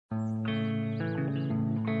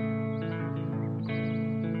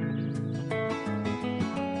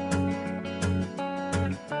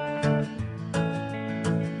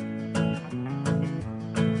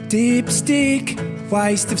Dipstick,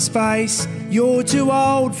 waste of space. You're too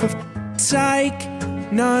old for f***'s sake.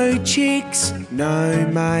 No chicks, no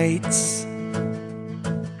mates.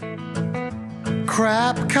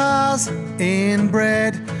 Crap cars,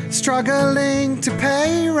 inbred, struggling to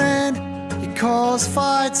pay rent. You cause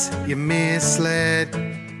fights, you're misled.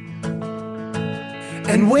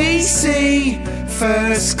 And we see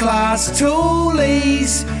first-class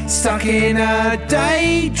Toolies stuck in a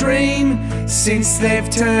daydream. Since they've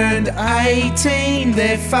turned 18,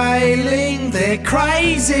 they're failing, they're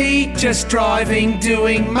crazy, just driving,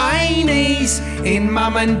 doing manies in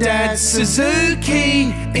mum and dad's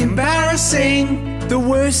Suzuki. Embarrassing. The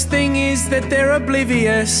worst thing is that they're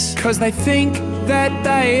oblivious, 'cause they think that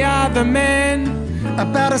they are the man.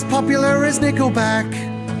 About as popular as Nickelback.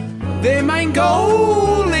 Their main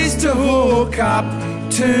goal is to hook up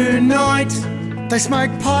tonight. They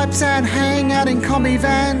smoke pipes and hang out in commie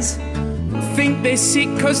vans. Think they're sick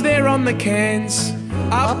 'cause they're on the cans.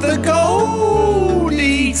 Up the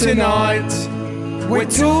Goldie tonight, where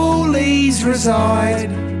Toolies reside.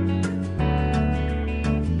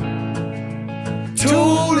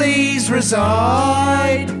 Toolies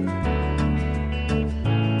reside.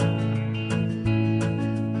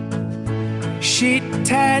 Shit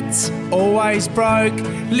tats, always broke.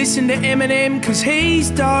 Listen to Eminem 'cause he's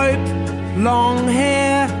dope. Long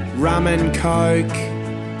hair, rum and coke.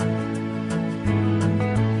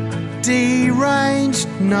 Deranged,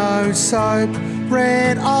 no soap.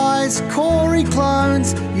 Red eyes, Corey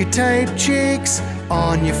clones. You tape chicks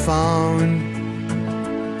on your phone.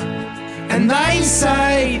 And they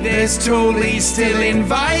say there's Toolies still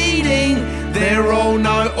invading. They're all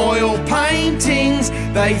no oil paintings.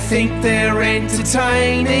 They think they're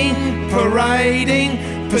entertaining, parading,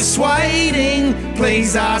 persuading.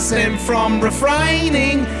 Please ask them from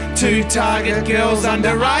refraining to target girls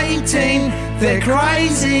under 18. They're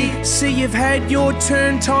crazy. See, you've had your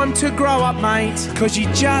turn, time to grow up, mate. 'Cause you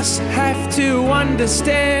just have to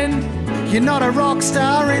understand, You're not a rock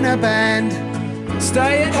star in a band.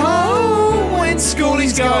 stay at home when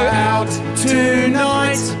schoolies go out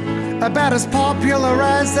tonight. About as popular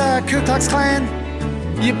as the Ku Klux Klan.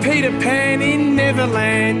 You're Peter Pan in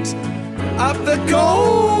Neverland. Up the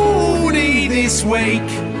Goldie this week,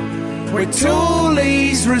 where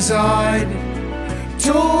Toolies reside.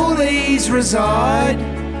 Toolies reside.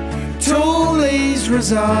 Toolies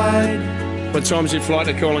reside. What time's your flight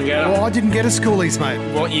to Coolangatta? Oh, I didn't get a schoolies, mate.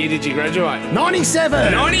 What year did you graduate?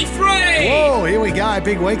 97! 93! Whoa, here we go.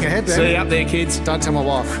 Big week ahead then. See you up there, kids. Don't tell my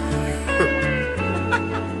wife.